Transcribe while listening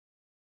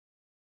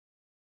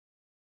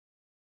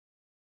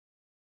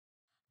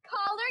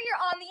here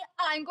on the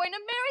I'm Going to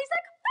Marry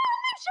Zach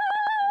Feldman show!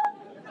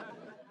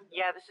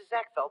 Yeah, this is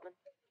Zach Feldman.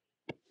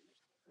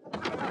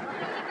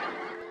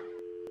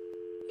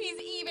 He's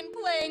even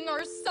playing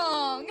our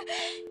song.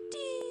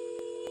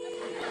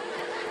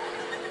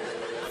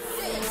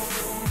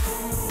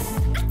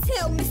 I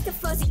tell Mr.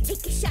 Fuzzy,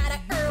 take a shot of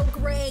Earl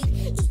Grey.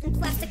 Eating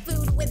plastic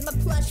food with my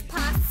plush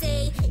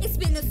posse. It's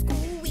been a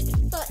school week,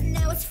 but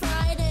now it's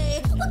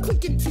Friday. We're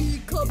clinking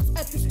teacups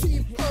at this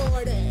tea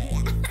party.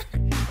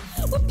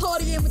 We're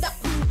partying with that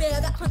Pooh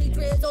Bear, that honey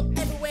drizzled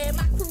everywhere.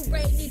 My crew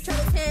braid each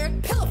other's hair.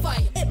 Pillow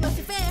fight, it must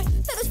be fair.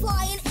 Feathers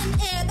flying in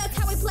the air, that's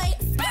how we play.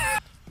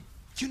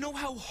 You know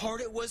how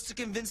hard it was to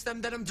convince them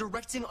that I'm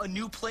directing a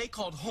new play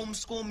called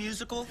Homeschool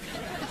Musical?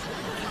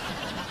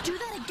 Do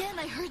that again,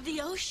 I heard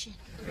the ocean.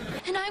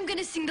 And I'm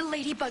gonna sing the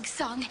Ladybug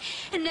song,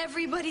 and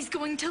everybody's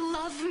going to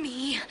love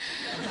me.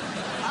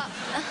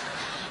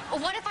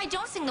 What if I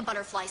don't sing the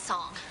Butterfly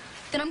song?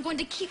 Then I'm going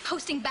to keep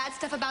posting bad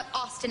stuff about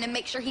Austin and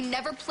make sure he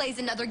never plays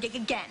another gig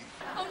again.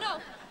 Oh no!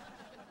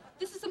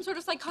 This is some sort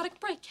of psychotic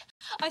break.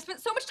 I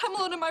spent so much time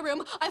alone in my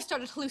room, I've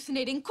started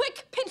hallucinating.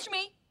 Quick, pinch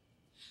me!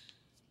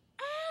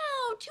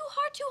 Ow, too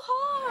hard, too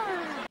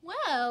hard.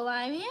 Well,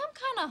 I am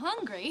kind of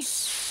hungry.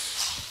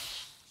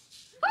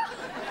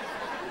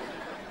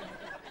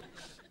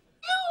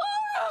 You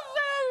are a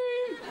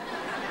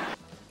fairy!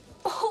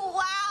 Oh,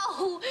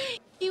 wow!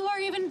 You are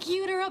even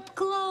cuter up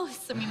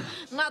close. I mean,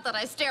 not that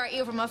I stare at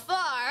you from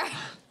afar.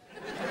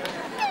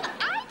 Did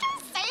I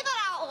just say that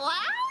out loud?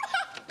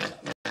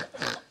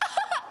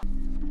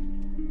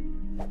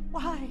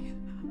 Why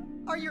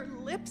are your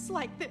lips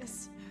like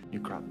this?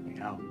 You cropped me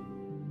out.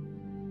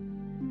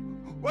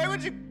 Why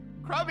would you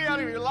crop me out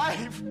of your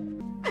life?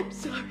 I'm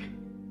sorry.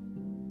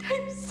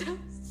 I'm so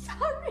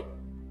sorry.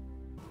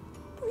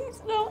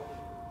 Please no.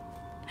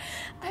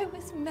 I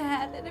was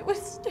mad and it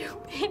was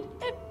stupid.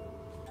 And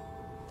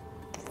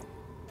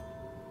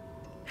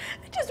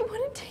I just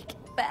want to take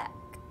it back.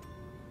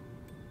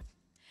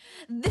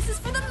 This is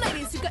for the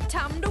ladies who got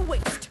time to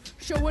waste.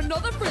 Showing all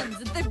their friends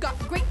that they've got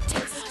great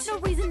taste. No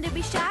reason to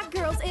be shy,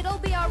 girls, it'll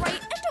be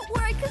alright. And don't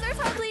worry, cause there's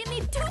hardly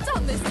any dudes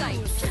on this night.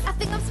 I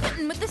think I'm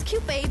smitten with this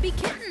cute baby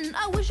kitten.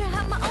 I wish I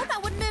had my own, I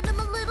would knit him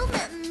a little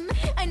mitten.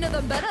 I know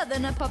them better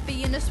than a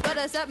puppy in a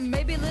sweater, except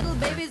maybe little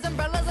babies,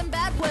 umbrellas, and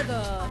bad weather.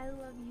 I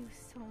love you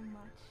so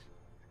much.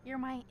 You're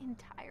my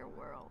entire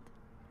world.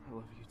 I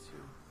love you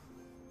too.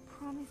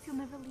 Promise you'll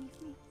never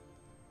leave me.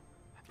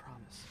 I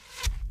promise.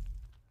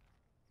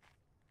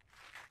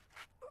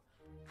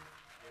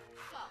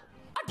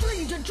 I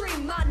dreamed a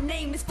dream, my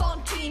name is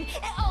Fontaine.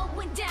 It all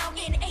went down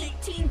in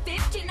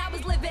 1815. I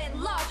was living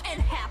large and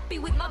happy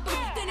with my boo.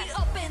 Then he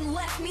up and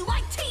left me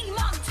like Teen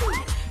Mom 2.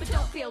 But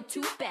don't feel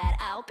too bad,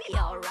 I'll be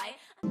alright.